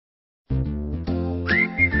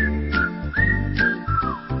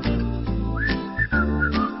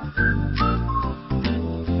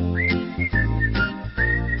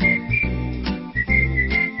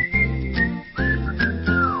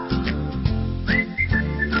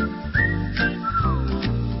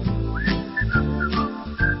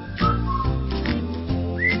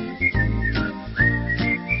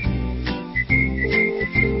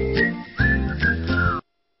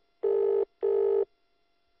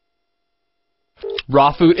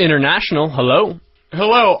Raw Food International, hello?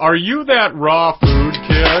 Hello, are you that raw food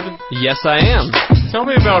kid? Yes, I am. Tell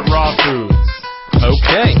me about raw foods.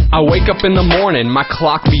 Okay. I wake up in the morning, my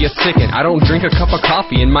clock be a tickin'. I don't drink a cup of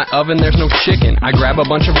coffee, in my oven there's no chicken. I grab a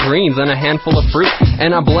bunch of greens and a handful of fruit,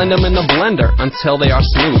 and I blend them in the blender until they are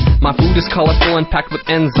smooth. My food is colorful and packed with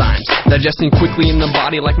enzymes, digesting quickly in the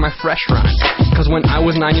body like my fresh rhymes. Cause when I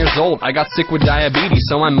was 9 years old, I got sick with diabetes,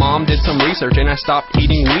 so my mom did some research and I stopped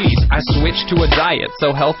eating Wheaties. I switched to a diet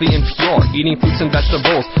so healthy and pure, eating fruits and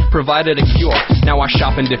vegetables provided a cure. Now I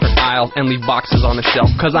shop in different aisles and leave boxes on the shelf,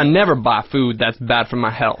 cause I never buy food that's bad for my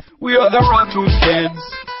health. We are the raw food kids.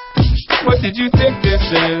 What did you think this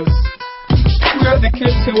is? We are the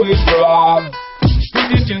kids who eat raw. Who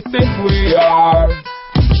did you think we are?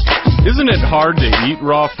 Isn't it hard to eat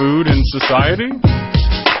raw food in society?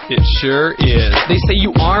 It sure is. They say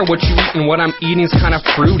you are what you eat, and what I'm eating is kind of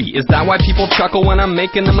fruity. Is that why people chuckle when I'm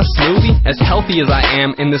making them a smoothie? As healthy as I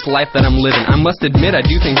am in this life that I'm living, I must admit I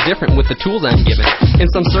do things different with the tools I'm given.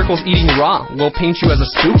 In some circles, eating raw will paint you as a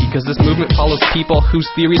spooky, cause this movement follows people whose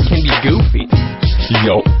theories can be goofy.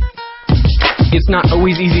 Yo. It's not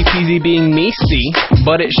always easy peasy being me, see,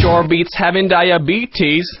 but it sure beats having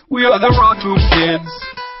diabetes. We are the raw food kids.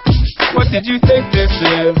 What did you think this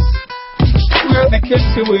is? We are the kids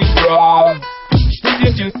who eat raw. Who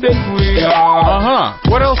did you think we are?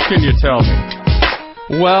 What else can you tell me?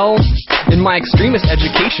 Well, in my extremist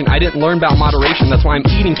education, I didn't learn about moderation. That's why I'm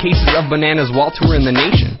eating cases of bananas while touring the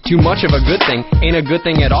nation. Too much of a good thing ain't a good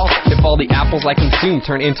thing at all if all the apples I consume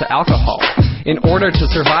turn into alcohol. In order to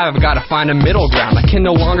survive, I've got to find a middle ground. I can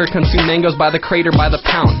no longer consume mangoes by the crate or by the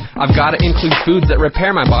pound. I've got to include foods that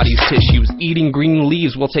repair my body's tissues. Eating green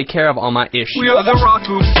leaves will take care of all my issues. We are the raw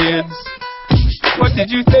food kids. What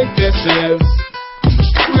did you think this is?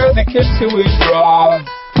 We are the kids who eat raw.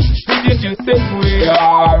 Who did you think we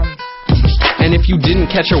are? And if you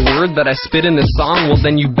didn't catch a word that I spit in this song, well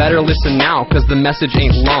then you better listen now, cause the message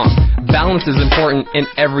ain't long. Balance is important in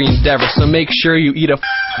every endeavor, so make sure you eat a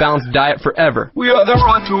balanced diet forever. We are the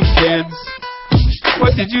raw food kids.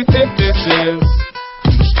 What did you think this is?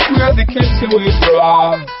 We are the kids who eat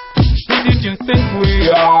raw. Who did you think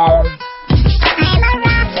we are? I'm a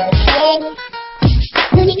raw food kid.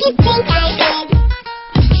 Who did you think I did?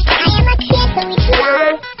 I am a kid who eats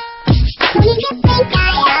raw. Who did you think I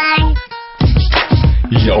are?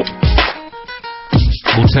 Yo.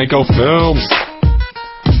 Boutenko Films.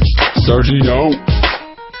 Sergio.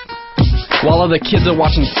 While other kids are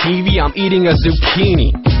watching TV, I'm eating a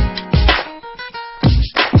zucchini.